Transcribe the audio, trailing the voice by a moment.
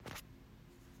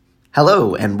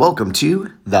Hello and welcome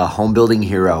to The Home Building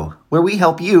Hero, where we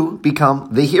help you become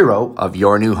the hero of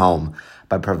your new home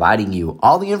by providing you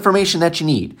all the information that you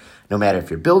need. No matter if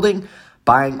you're building,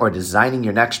 buying, or designing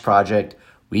your next project,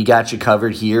 we got you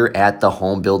covered here at The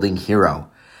Home Building Hero.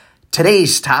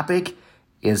 Today's topic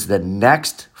is the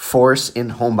next force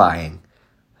in home buying,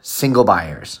 single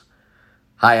buyers.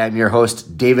 Hi, I'm your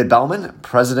host, David Bellman,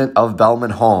 president of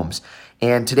Bellman Homes.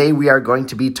 And today we are going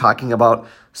to be talking about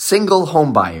single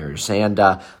home buyers. And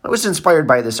I was inspired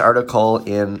by this article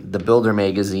in the Builder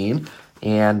magazine,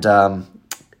 and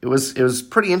it was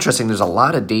pretty interesting. There's a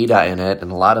lot of data in it and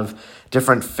a lot of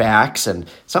different facts, and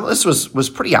some of this was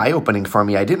pretty eye-opening for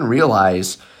me. I didn't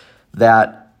realize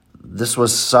that this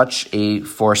was such a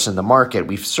force in the market.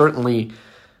 We've certainly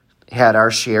had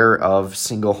our share of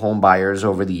single home buyers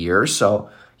over the years, so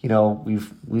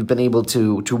we've been able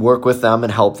to work with them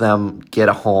and help them get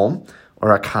a home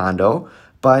or a condo,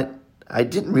 but I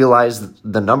didn't realize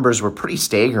the numbers were pretty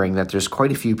staggering, that there's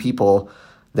quite a few people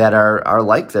that are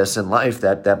like this in life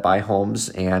that buy homes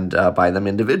and buy them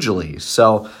individually.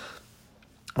 So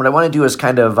what I want to do is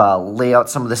kind of lay out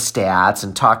some of the stats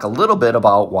and talk a little bit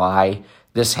about why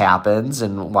this happens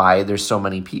and why there's so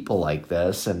many people like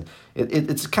this. And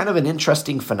it's kind of an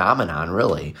interesting phenomenon,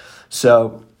 really.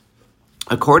 So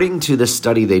according to the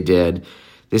study they did,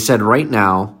 they said right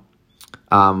now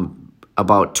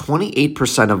about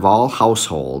 28% of all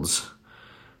households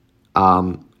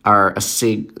are a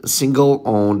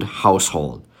single-owned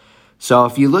household. So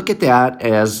if you look at that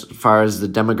as far as the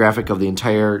demographic of the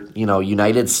entire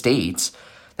United States,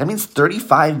 that means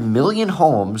 35 million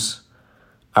homes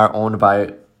are owned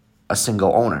by a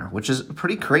single owner, which is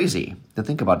pretty crazy to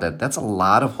think about that. That's a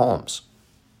lot of homes.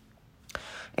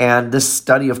 And this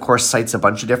study, of course, cites a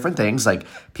bunch of different things, like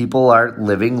people are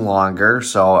living longer.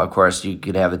 So, of course, you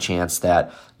could have a chance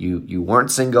that you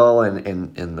weren't single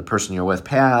and the person you're with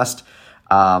passed.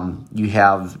 You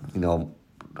have,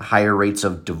 higher rates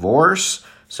of divorce.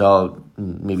 So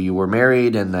maybe you were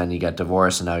married and then you got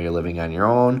divorced and now you're living on your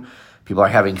own. People are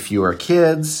having fewer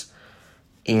kids.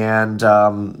 And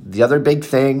the other big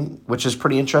thing, which is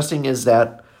pretty interesting, is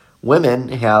that women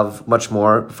have much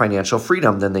more financial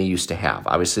freedom than they used to have.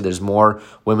 Obviously, there's more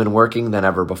women working than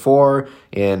ever before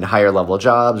in higher level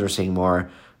jobs. We're seeing more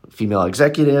female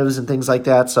executives and things like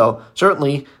that. So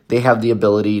certainly they have the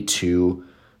ability to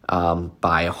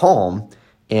buy a home,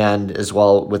 and as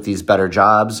well with these better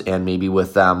jobs and maybe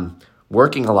with them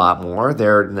working a lot more,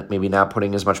 they're maybe not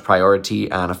putting as much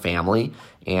priority on a family,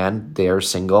 and they're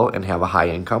single and have a high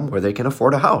income where they can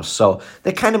afford a house. So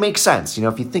that kind of makes sense.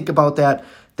 If you think about that,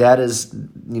 that is,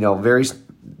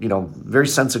 very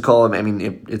sensical. I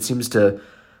mean, it seems to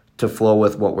flow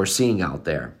with what we're seeing out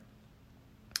there.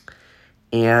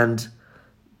 And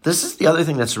this is the other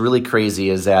thing that's really crazy,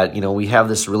 is that, we have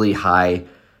this really high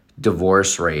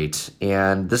divorce rate.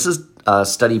 And this is a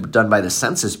study done by the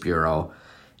Census Bureau.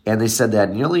 And they said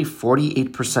that nearly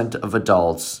 48% of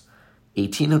adults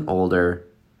 18 and older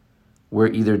were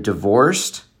either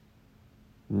divorced,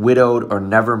 widowed, or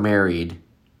never married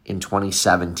in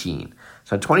 2017.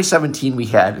 So in 2017, we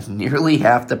had nearly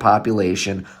half the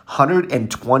population,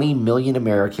 120 million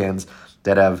Americans,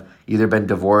 that have either been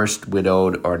divorced,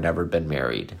 widowed, or never been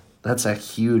married. That's a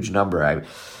huge number.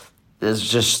 It's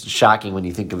just shocking when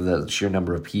you think of the sheer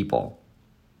number of people.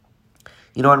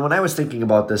 And when I was thinking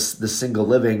about this single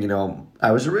living,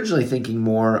 I was originally thinking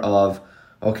more of,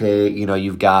 okay,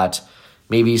 you've got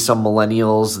maybe some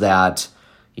millennials that,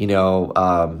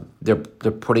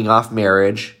 they're putting off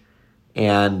marriage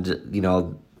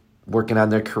and, working on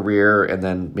their career and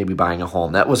then maybe buying a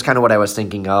home. That was kind of what I was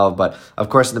thinking of. But of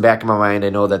course, in the back of my mind, I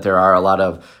know that there are a lot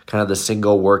of kind of the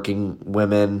single working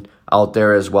women out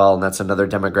there as well. And that's another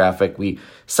demographic. We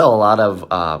sell a lot of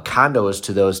condos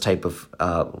to those type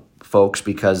of folks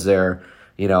because they're,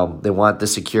 they want the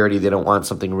security. They don't want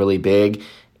something really big.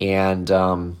 And,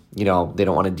 they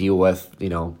don't want to deal with,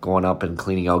 going up and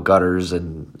cleaning out gutters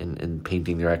and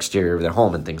painting their exterior of their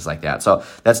home and things like that. So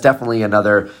that's definitely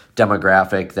another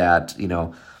demographic that,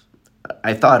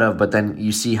 I thought of, but then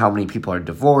you see how many people are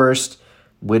divorced,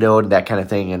 widowed, that kind of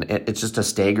thing. And it's just a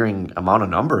staggering amount of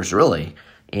numbers, really.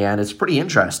 And it's pretty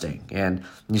interesting. And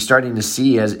you're starting to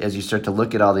see, as you start to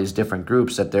look at all these different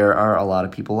groups, that there are a lot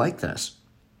of people like this.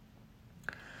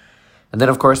 And then,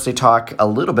 of course, they talk a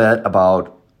little bit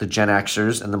about the Gen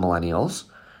Xers and the millennials,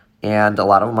 and a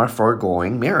lot of them are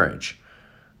foregoing marriage.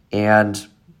 And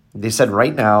they said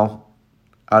right now,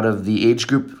 out of the age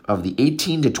group of the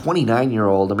 18 to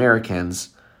 29-year-old Americans,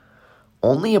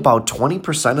 only about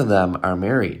 20% of them are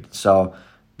married. So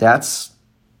that's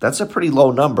that's a pretty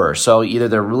low number. So either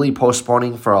they're really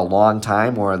postponing for a long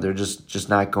time or they're just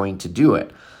not going to do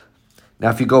it. Now,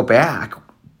 if you go back,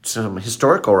 some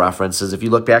historical references, if you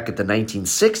look back at the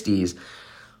 1960s,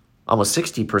 almost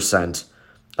 60%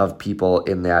 of people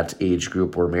in that age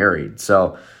group were married.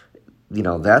 So,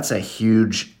 that's a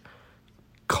huge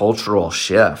cultural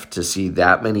shift to see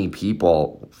that many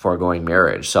people foregoing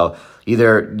marriage. So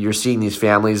either you're seeing these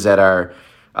families that are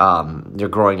they're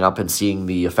growing up and seeing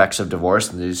the effects of divorce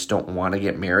and they just don't want to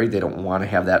get married. They don't want to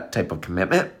have that type of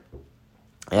commitment.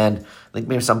 And I think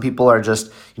maybe some people are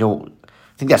just, I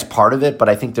think that's part of it, but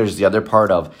I think there's the other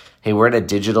part of, hey, we're in a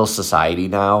digital society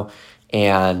now,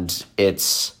 and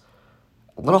it's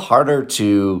a little harder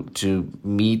to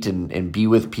meet and be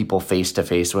with people face to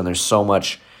face when there's so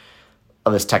much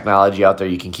of this technology out there.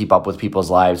 You can keep up with people's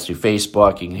lives through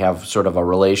Facebook. You can have sort of a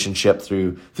relationship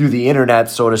through the internet,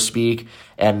 so to speak,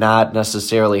 and not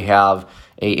necessarily have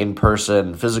a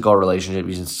in-person physical relationship.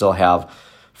 You can still have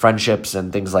friendships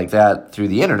and things like that through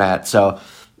the internet. So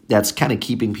that's kind of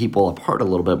keeping people apart a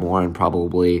little bit more and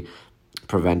probably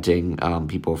preventing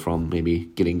people from maybe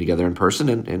getting together in person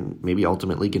and maybe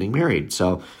ultimately getting married.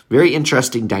 So very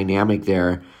interesting dynamic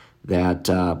there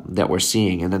that we're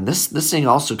seeing. And then this thing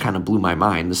also kind of blew my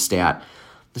mind, the stat.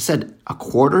 It said a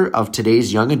quarter of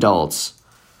today's young adults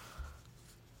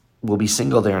will be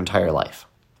single their entire life.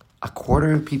 A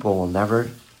quarter of people will never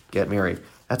get married.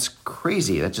 That's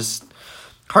crazy. That's just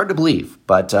hard to believe.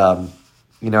 But,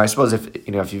 I suppose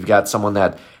if you've got someone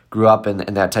that grew up in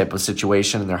that type of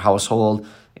situation in their household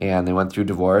and they went through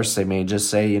divorce, they may just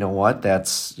say,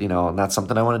 that's, not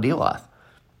something I want to deal with.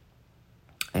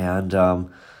 And,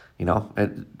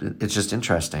 it's just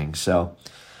interesting. So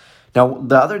now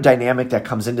the other dynamic that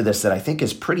comes into this that I think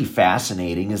is pretty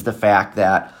fascinating is the fact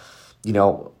that,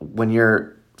 when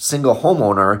you're single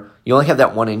homeowner, you only have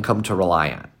that one income to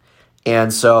rely on.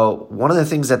 And so one of the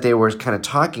things that they were kind of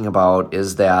talking about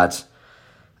is that,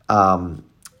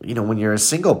 when you're a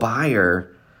single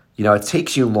buyer, it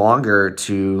takes you longer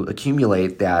to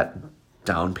accumulate that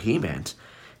down payment.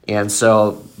 And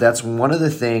so that's one of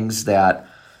the things that,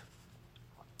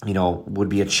 would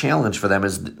be a challenge for them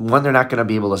is, one, they're not going to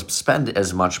be able to spend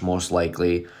as much, most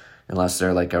likely, unless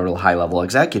they're like a real high-level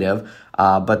executive,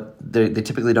 but they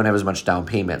typically don't have as much down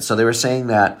payment. So they were saying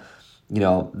that,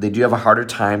 they do have a harder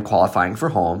time qualifying for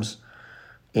homes,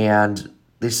 and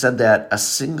they said that a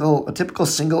typical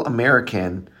single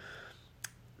American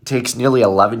takes nearly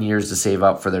 11 years to save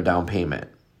up for their down payment.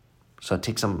 So it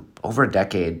takes them over a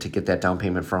decade to get that down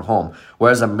payment for a home.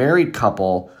 Whereas a married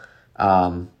couple,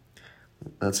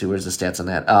 let's see, where's the stats on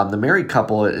that? The married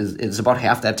couple is about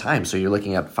half that time. So you're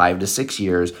looking at 5 to 6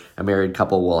 years, a married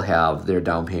couple will have their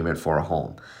down payment for a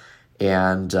home.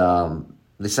 And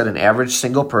they said an average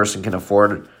single person can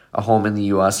afford a home in the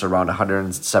U.S. around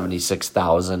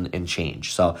 $176,000 and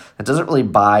change. So it doesn't really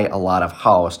buy a lot of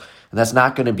house, and that's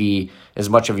not going to be as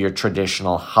much of your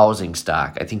traditional housing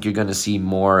stock. I think you're going to see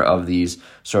more of these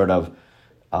sort of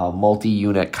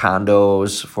multi-unit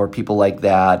condos for people like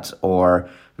that, or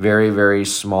very, very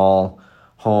small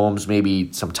homes,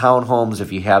 maybe some townhomes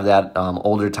if you have that,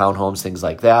 older townhomes, things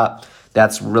like that.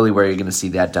 That's really where you're going to see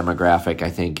that demographic, I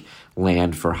think,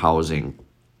 land for housing.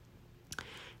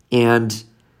 And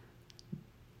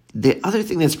the other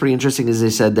thing that's pretty interesting is they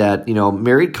said that,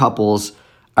 married couples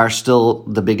are still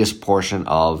the biggest portion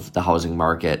of the housing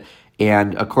market.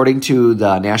 And according to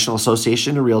the National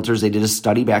Association of Realtors, they did a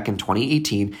study back in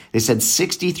 2018. They said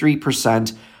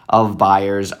 63% of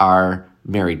buyers are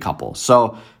married couples.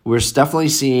 So we're definitely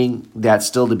seeing that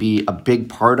still to be a big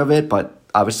part of it, but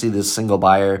obviously the single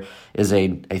buyer is a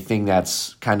thing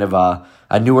that's kind of a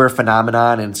newer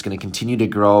phenomenon, and it's going to continue to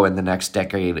grow in the next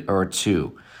decade or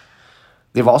two.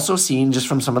 They've also seen, just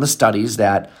from some of the studies,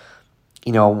 that,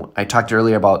 I talked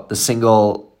earlier about the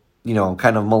single,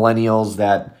 kind of millennials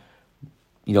that,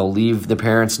 leave the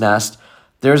parents' nest.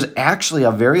 There's actually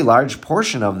a very large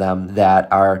portion of them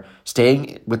that are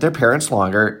staying with their parents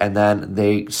longer, and then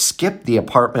they skip the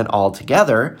apartment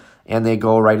altogether and they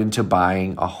go right into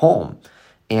buying a home.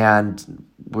 And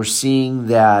we're seeing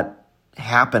that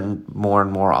happen more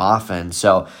and more often.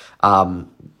 So, and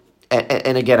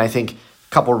again, I think a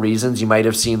couple reasons. You might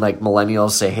have seen like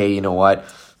millennials say, hey, you know what?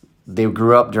 They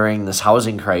grew up during this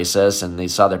housing crisis and they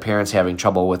saw their parents having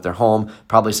trouble with their home,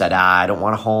 probably said, I don't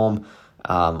want a home.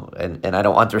 And I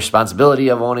don't want the responsibility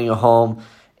of owning a home.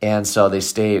 And so they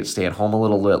stay at home a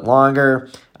little bit longer.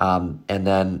 And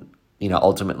then,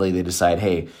 ultimately they decide,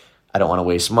 hey, I don't want to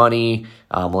waste money.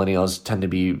 Millennials tend to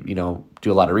be,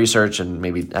 do a lot of research, and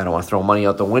maybe I don't want to throw money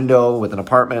out the window with an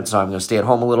apartment. So I'm going to stay at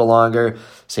home a little longer,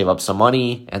 save up some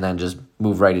money, and then just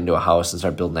move right into a house and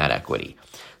start building that equity.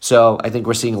 So I think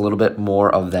we're seeing a little bit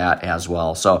more of that as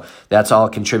well. So that's all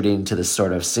contributing to this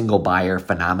sort of single buyer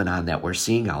phenomenon that we're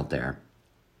seeing out there.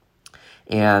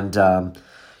 And,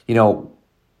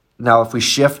 now if we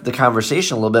shift the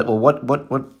conversation a little bit, well,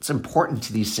 what's important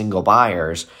to these single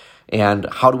buyers, and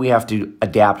how do we have to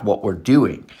adapt what we're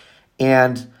doing?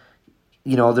 And,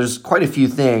 there's quite a few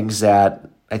things that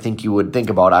I think you would think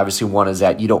about. Obviously, one is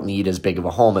that you don't need as big of a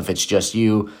home. If it's just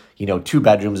you, 2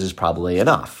 bedrooms is probably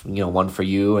enough. One for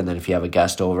you, and then if you have a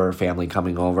guest over, family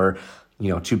coming over,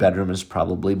 2 bedroom is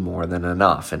probably more than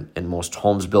enough. And most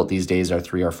homes built these days are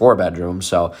 3 or 4 bedrooms,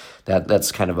 so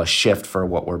that's kind of a shift for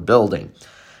what we're building.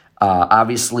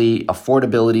 Obviously,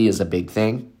 affordability is a big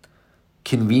thing.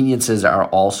 Conveniences are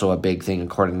also a big thing,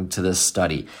 according to this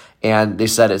study. And they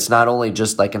said it's not only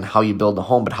just like in how you build a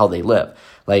home, but how they live.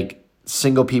 Like,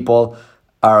 single people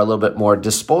are a little bit more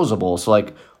disposable. So,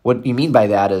 like, what you mean by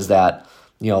that is that,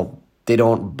 they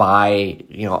don't buy,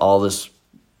 all this,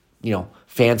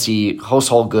 fancy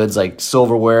household goods like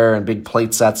silverware and big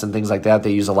plate sets and things like that.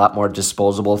 They use a lot more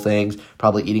disposable things,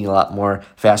 probably eating a lot more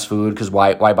fast food, because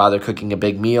why bother cooking a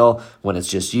big meal when it's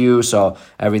just you? So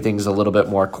everything's a little bit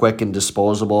more quick and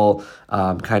disposable,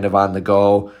 kind of on the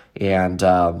go, and,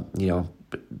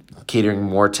 catering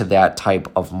more to that type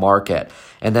of market.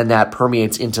 And then that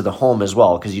permeates into the home as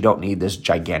well, because you don't need this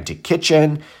gigantic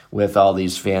kitchen with all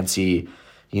these fancy,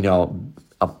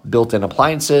 built-in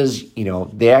appliances.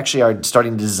 They actually are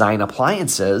starting to design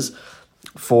appliances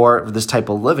for this type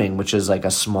of living, which is like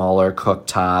a smaller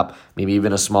cooktop, maybe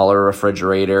even a smaller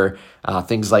refrigerator,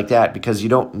 things like that, because you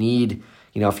don't need,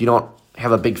 if you don't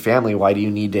have a big family, why do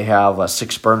you need to have a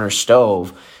 6-burner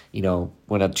stove?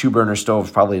 When a 2-burner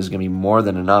stove probably is going to be more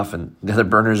than enough, and the other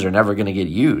burners are never going to get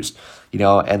used,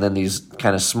 and then these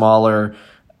kind of smaller,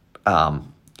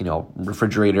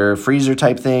 refrigerator, freezer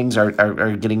type things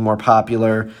are getting more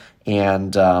popular.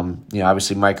 And,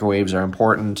 obviously microwaves are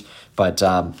important, but,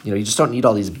 you just don't need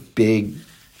all these big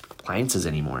appliances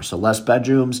anymore. So less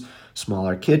bedrooms,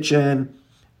 smaller kitchen,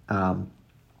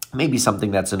 maybe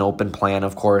something that's an open plan,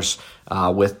 of course,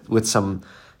 with some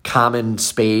common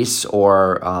space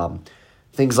or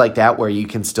things like that where you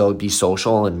can still be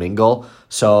social and mingle.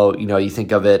 So, you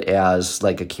think of it as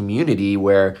like a community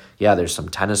where, there's some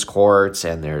tennis courts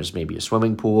and there's maybe a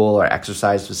swimming pool or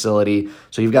exercise facility.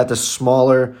 So you've got this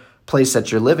smaller place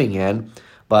that you're living in,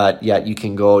 but yet you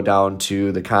can go down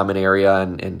to the common area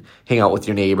and hang out with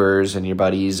your neighbors and your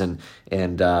buddies and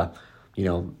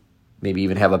maybe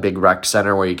even have a big rec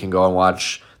center where you can go and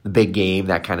watch the big game,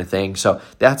 that kind of thing. So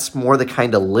that's more the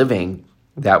kind of living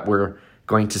that we're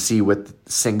going to see with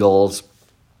singles,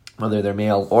 whether they're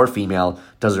male or female,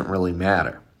 doesn't really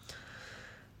matter.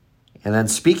 And then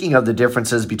speaking of the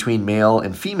differences between male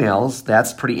and females,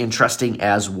 that's pretty interesting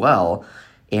as well.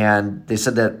 And they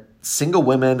said that single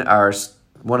women are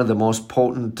one of the most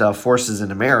potent forces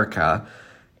in America.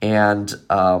 And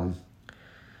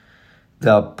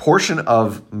the portion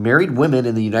of married women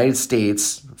in the United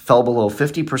States fell below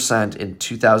 50% in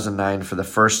 2009 for the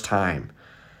first time.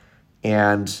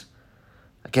 And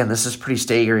again, this is pretty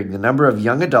staggering. The number of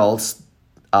young adults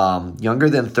younger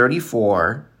than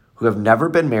 34 who have never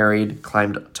been married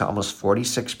climbed to almost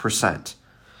 46%.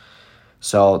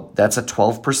 So that's a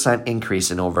 12% increase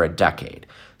in over a decade.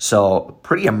 So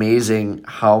pretty amazing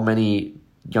how many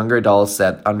younger adults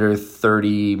that under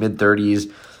 30,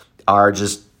 mid-30s are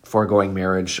just foregoing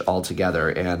marriage altogether.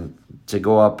 And to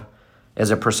go up as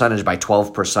a percentage by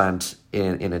 12%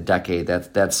 in a decade,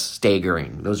 that's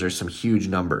staggering. Those are some huge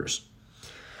numbers.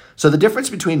 So the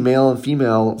difference between male and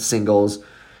female singles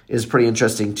is pretty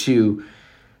interesting too.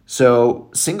 So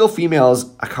single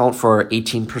females account for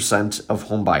 18% of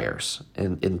home buyers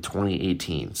in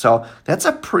 2018. So that's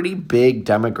a pretty big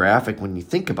demographic when you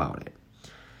think about it.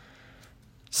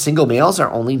 Single males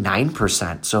are only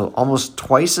 9%. So almost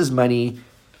twice as many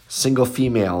single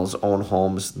females own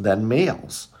homes than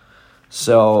males.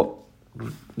 So,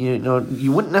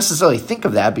 you wouldn't necessarily think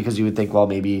of that because you would think, well,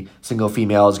 maybe single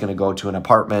female is going to go to an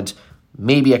apartment,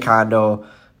 maybe a condo,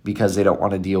 because they don't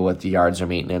want to deal with the yards or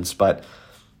maintenance. But,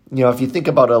 if you think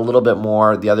about it a little bit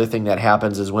more, the other thing that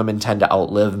happens is women tend to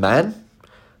outlive men.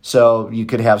 So you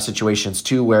could have situations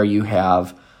too where you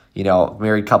have,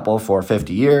 married couple for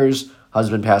 50 years,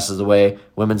 husband passes away,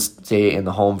 women stay in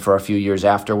the home for a few years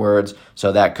afterwards.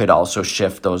 So that could also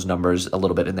shift those numbers a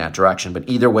little bit in that direction. But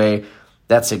either way,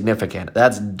 that's significant.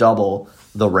 That's double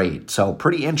the rate. So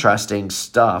pretty interesting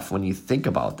stuff when you think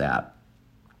about that.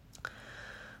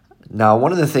 Now,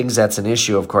 one of the things that's an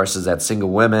issue, of course, is that single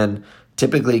women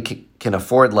typically can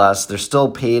afford less. They're still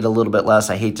paid a little bit less.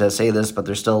 I hate to say this, but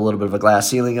there's still a little bit of a glass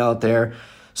ceiling out there.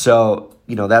 So,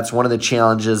 that's one of the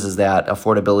challenges, is that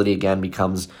affordability, again,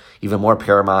 becomes even more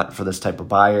paramount for this type of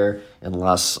buyer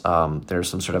unless there's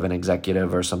some sort of an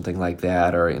executive or something like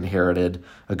that, or inherited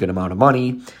a good amount of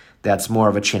money. That's more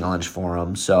of a challenge for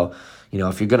them. So,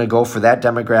 if you're going to go for that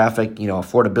demographic,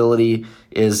 affordability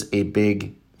is a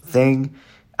big thing.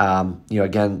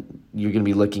 Again, you're going to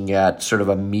be looking at sort of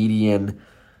a median,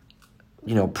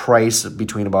 price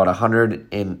between about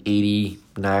 $189,000,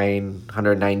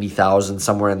 $190,000,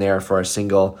 somewhere in there for a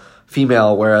single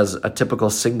female, whereas a typical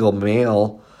single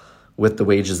male with the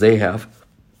wages they have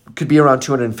could be around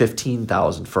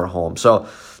 $215,000 for a home. So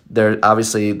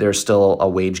there's still a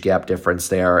wage gap difference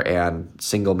there, and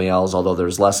single males, although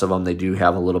there's less of them, they do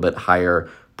have a little bit higher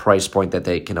price point that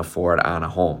they can afford on a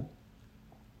home.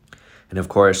 And of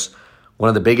course, one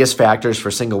of the biggest factors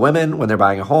for single women when they're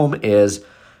buying a home is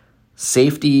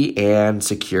safety and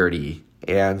security.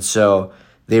 And so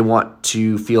they want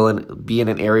to be in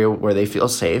an area where they feel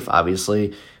safe.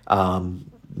 Obviously,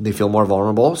 they feel more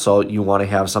vulnerable. So you want to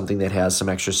have something that has some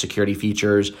extra security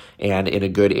features and in a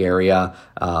good area,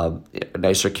 a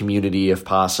nicer community if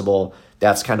possible.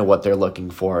 That's kind of what they're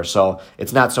looking for. So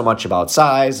it's not so much about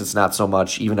size. It's not so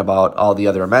much even about all the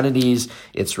other amenities.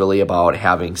 It's really about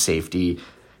having safety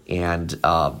and,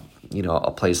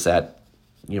 a place that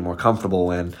you're more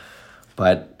comfortable in.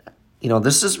 But,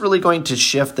 this is really going to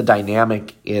shift the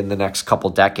dynamic in the next couple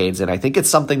decades. And I think it's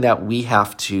something that we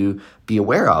have to be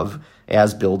aware of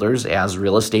as builders, as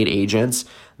real estate agents,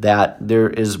 that there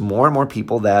is more and more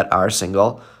people that are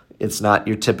single. It's not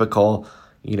your typical,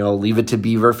 Leave It to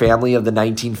Beaver family of the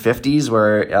 1950s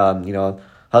where,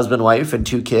 husband, wife, and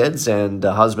 2 kids, and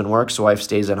the husband works, the wife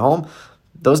stays at home.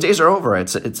 Those days are over.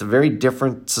 It's a very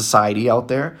different society out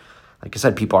there. Like I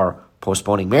said, people are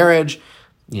postponing marriage.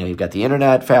 You've got the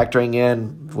internet factoring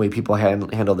in, the way people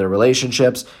handle their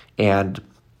relationships, and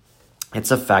it's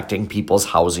affecting people's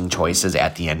housing choices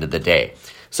at the end of the day.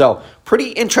 So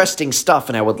pretty interesting stuff,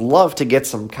 and I would love to get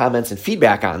some comments and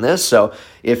feedback on this. So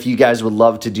if you guys would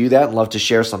love to do that and love to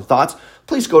share some thoughts,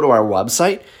 please go to our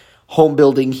website,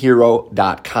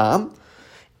 homebuildinghero.com,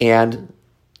 and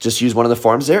just use one of the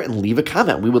forms there and leave a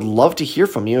comment. We would love to hear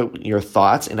from you, your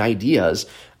thoughts and ideas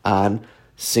on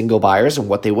single buyers and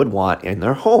what they would want in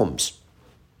their homes.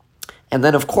 And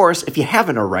then, of course, if you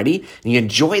haven't already and you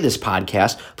enjoy this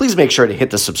podcast, please make sure to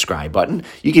hit the subscribe button.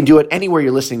 You can do it anywhere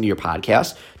you're listening to your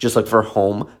podcast. Just look for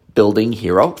Home Building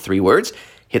Hero, 3 words.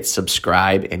 Hit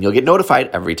subscribe, and you'll get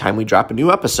notified every time we drop a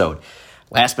new episode.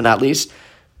 Last but not least,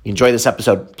 enjoy this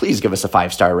episode, please give us a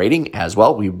 5-star rating as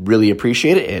well. We really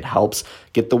appreciate it. It helps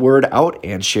get the word out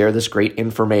and share this great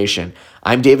information.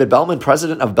 I'm David Bellman,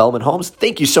 president of Bellman Homes.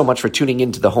 Thank you so much for tuning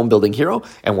into the Home Building Hero,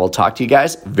 and we'll talk to you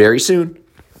guys very soon.